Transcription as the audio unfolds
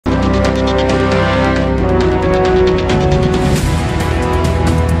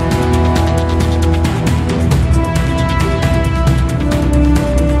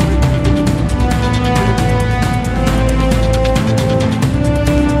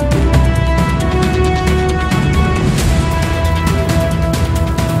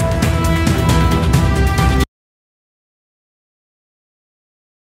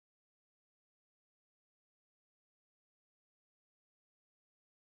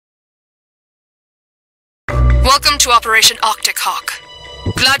Welcome to Operation Arctic Hawk.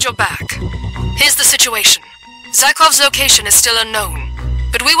 Glad you're back. Here's the situation. Zykov's location is still unknown,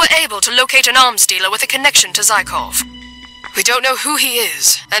 but we were able to locate an arms dealer with a connection to Zykov. We don't know who he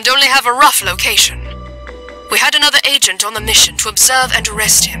is, and only have a rough location. We had another agent on the mission to observe and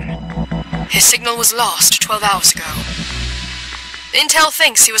arrest him. His signal was lost 12 hours ago. Intel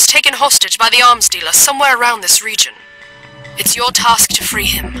thinks he was taken hostage by the arms dealer somewhere around this region. It's your task to free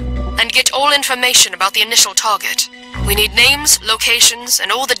him, and get all information about the initial target. We need names, locations,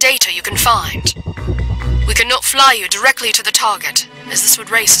 and all the data you can find. We cannot fly you directly to the target, as this would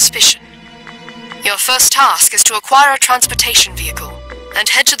raise suspicion. Your first task is to acquire a transportation vehicle, and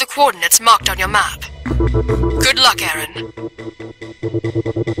head to the coordinates marked on your map. Good luck, Aaron.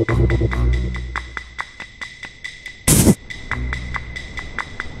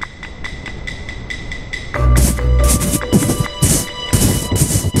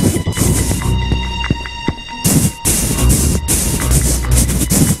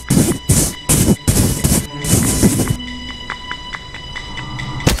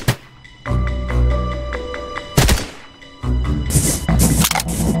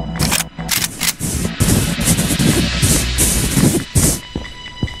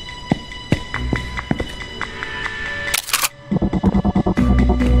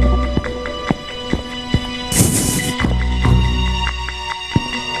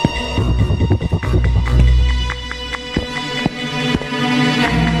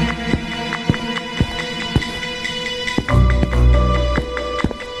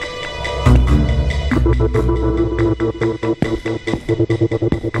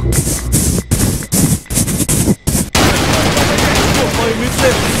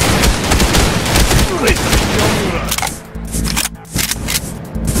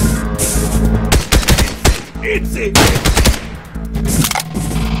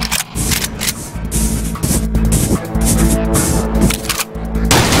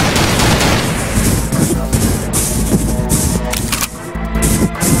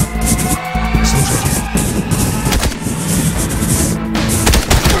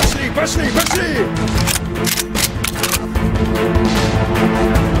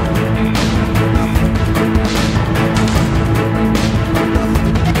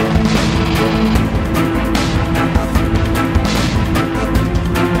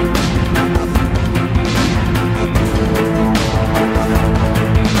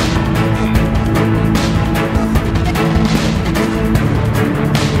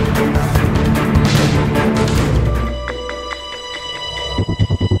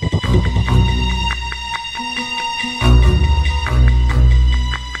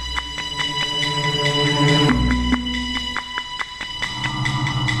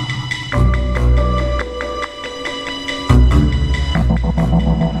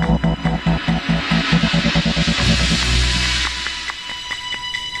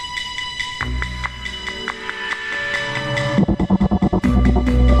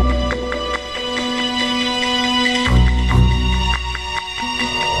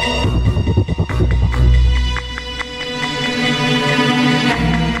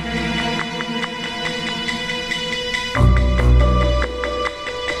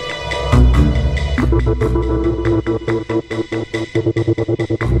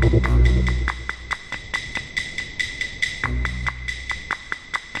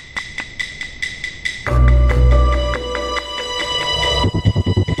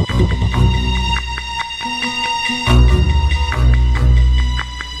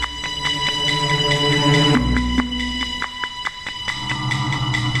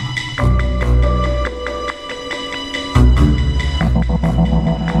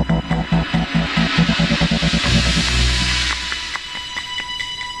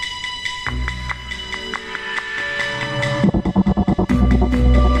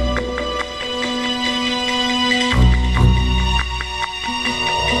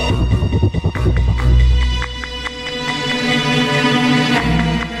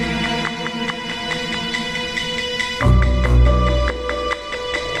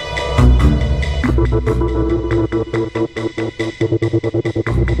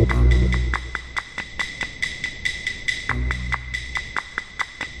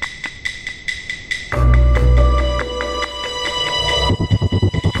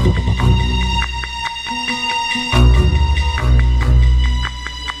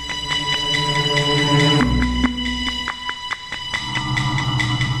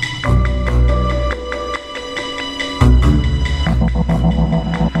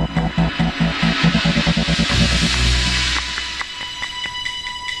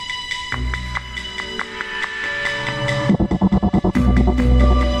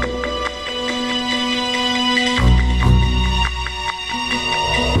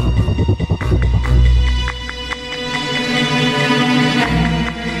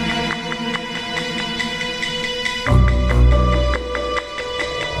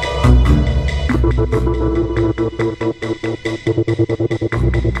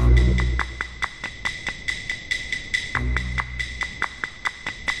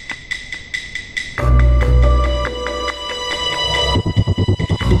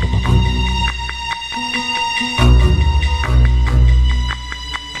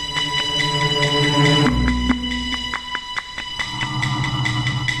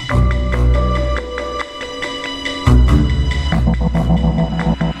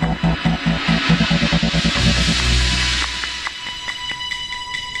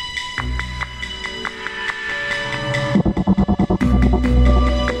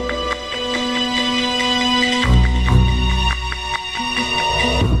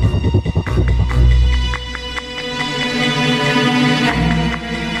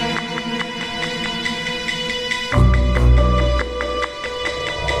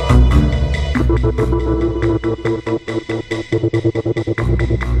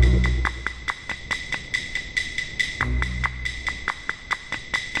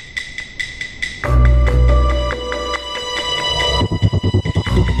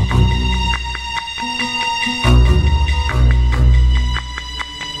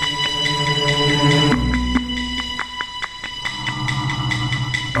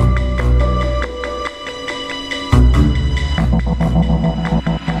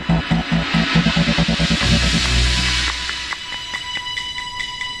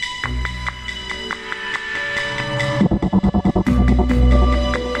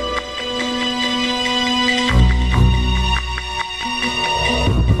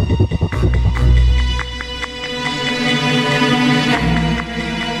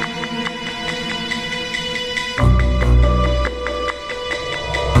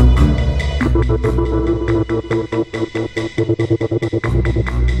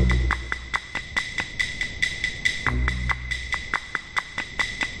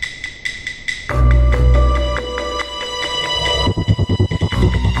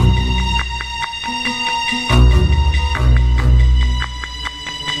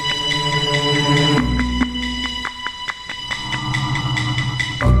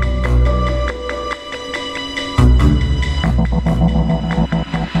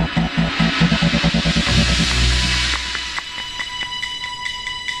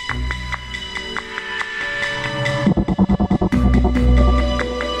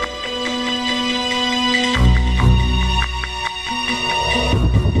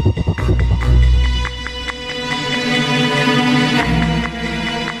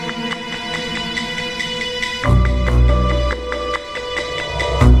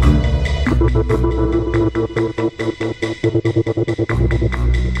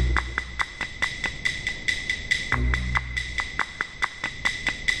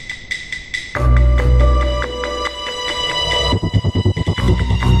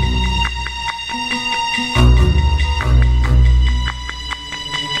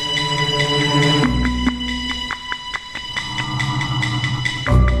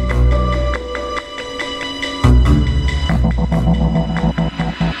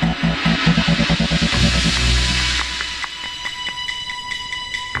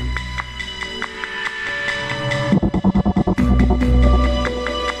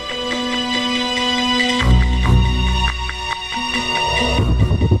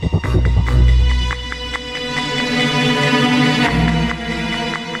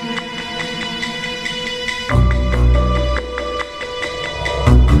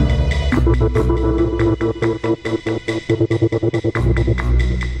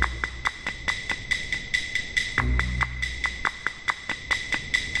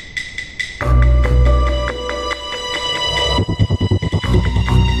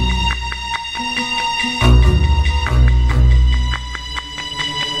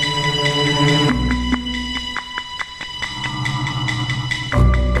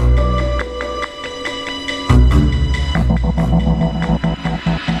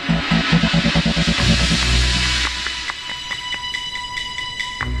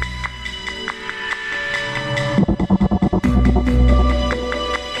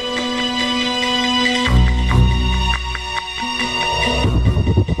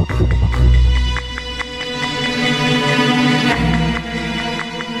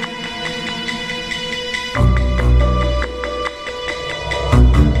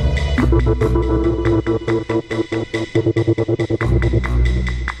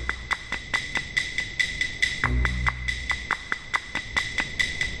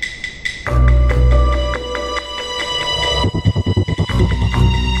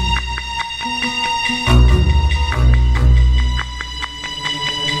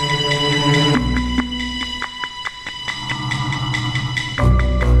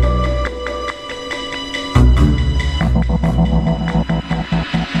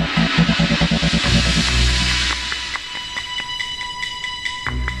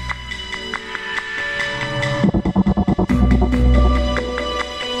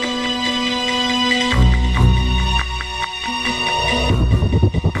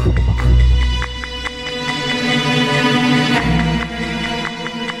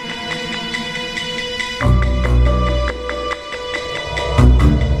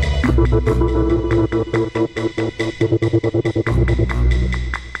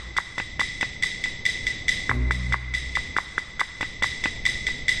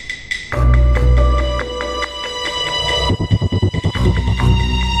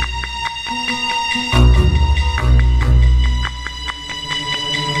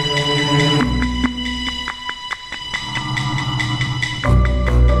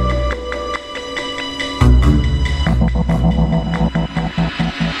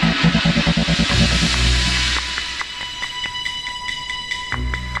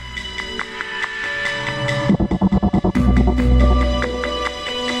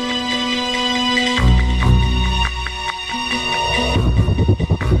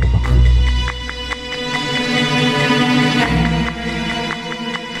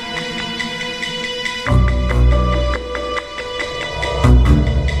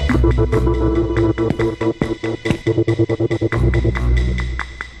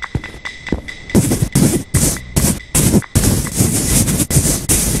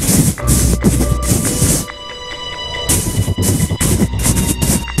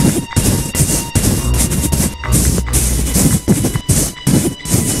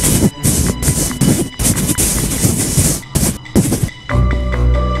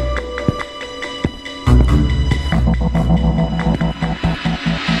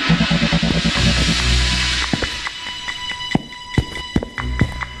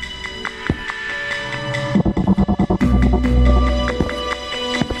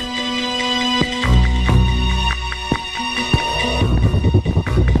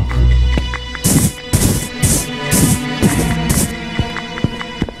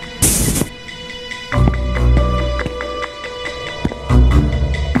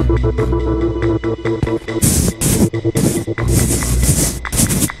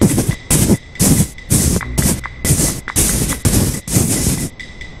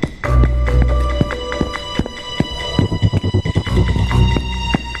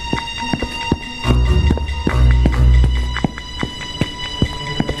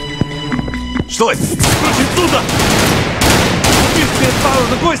 Стой! Прочь оттуда! Быстрее, Павел,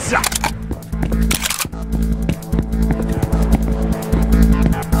 закойся!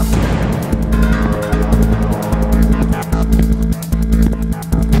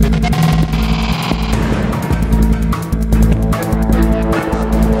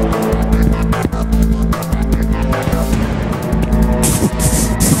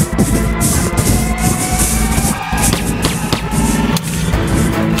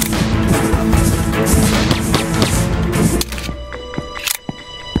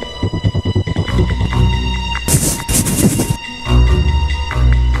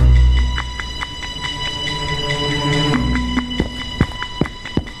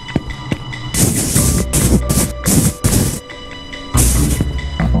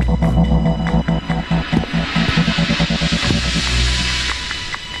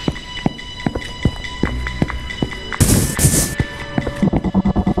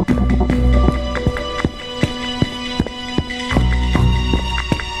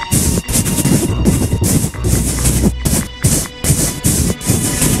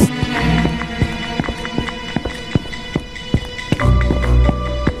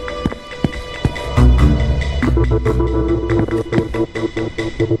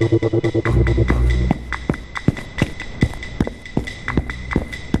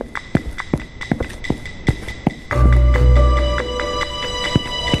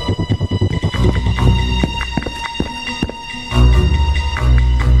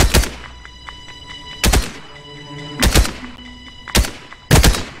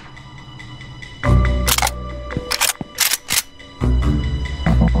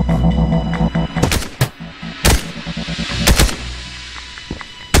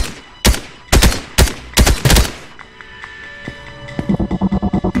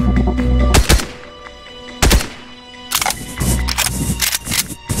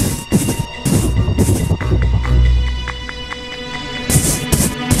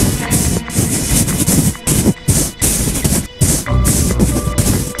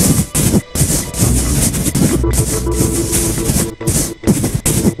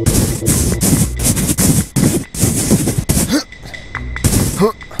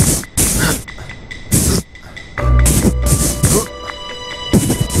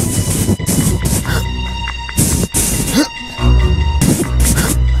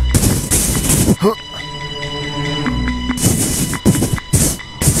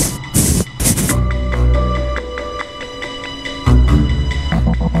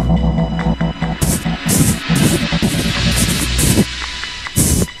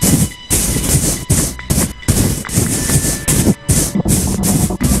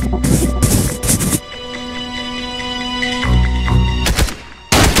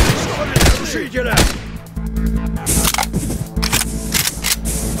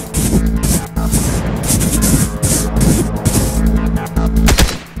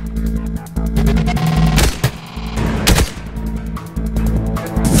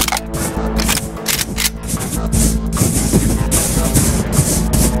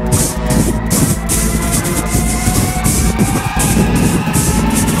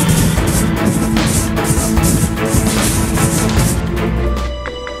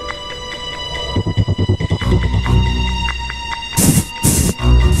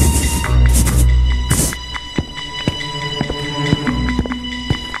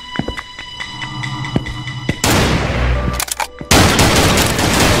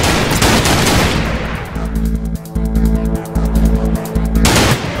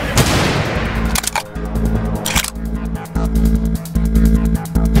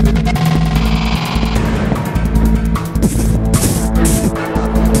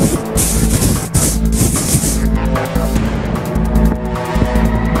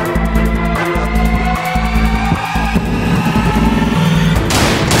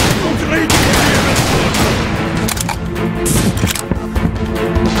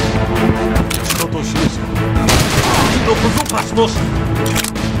 босс.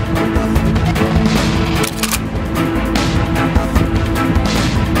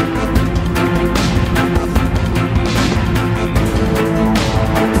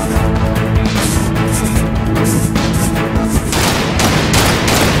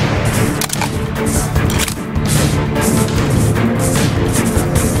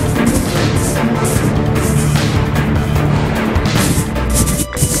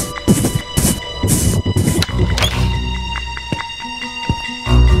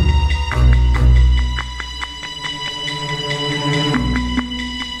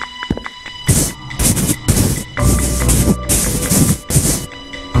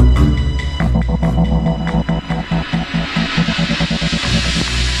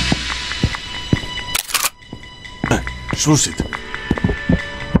 Слушайте.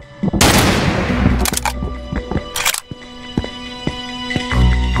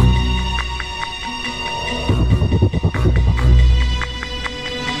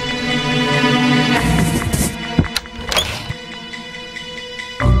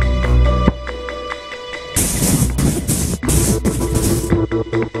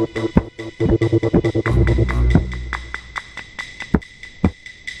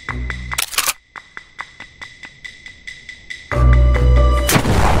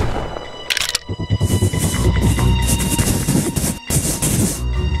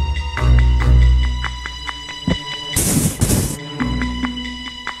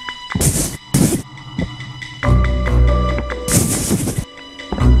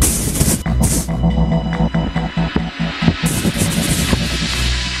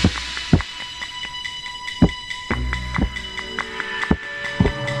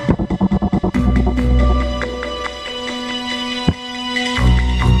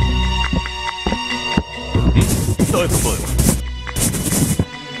 Что это было?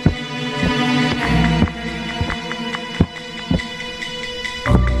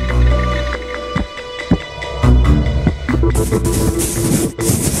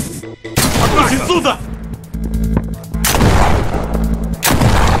 Отбрось отсюда!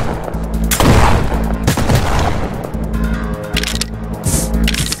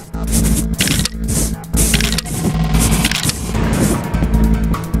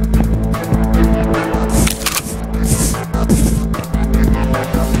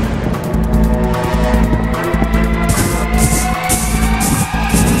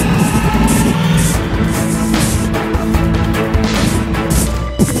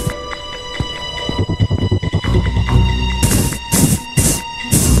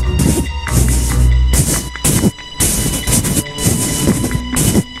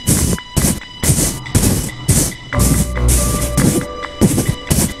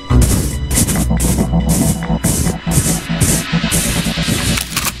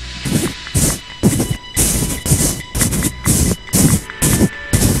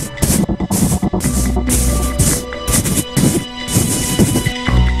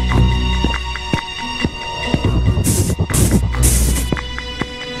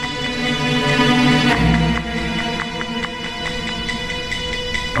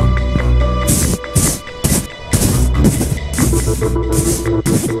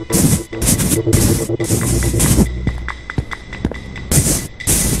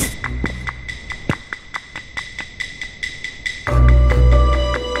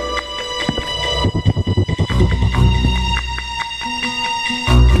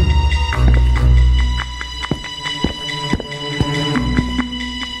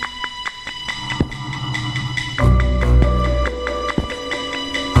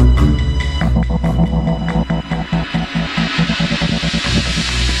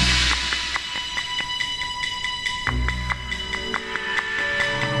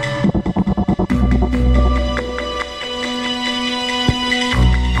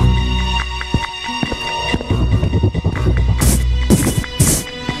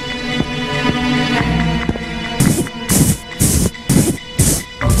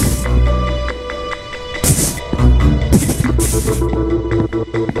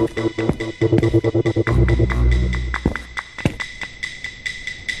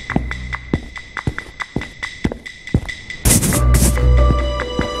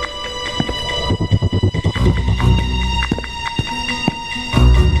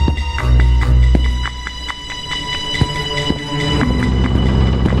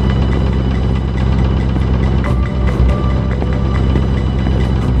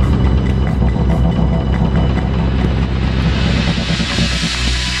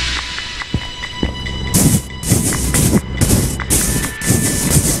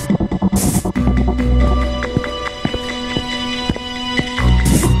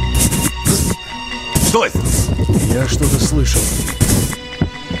 Что это? Я что-то слышал.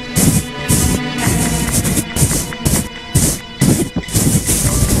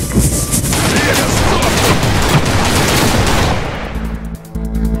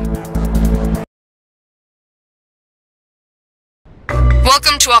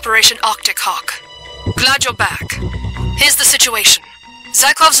 Welcome to Operation Arctic Hawk. Glad you're back. Here's the situation.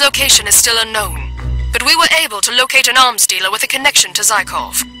 Zykov's location is still unknown, but we were able to locate an arms dealer with a connection to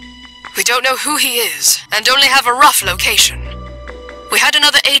Zykov. We don't know who he is, and only have a rough location. We had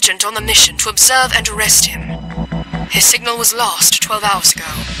another agent on the mission to observe and arrest him. His signal was lost 12 hours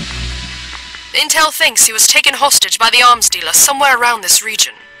ago. Intel thinks he was taken hostage by the arms dealer somewhere around this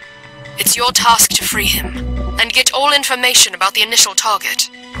region. It's your task to free him, and get all information about the initial target.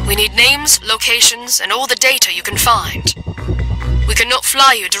 We need names, locations, and all the data you can find. We cannot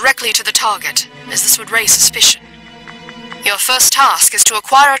fly you directly to the target, as this would raise suspicion. Your first task is to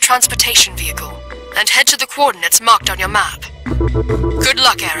acquire a transportation vehicle, and head to the coordinates marked on your map. Good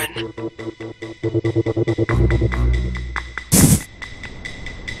luck, Aaron.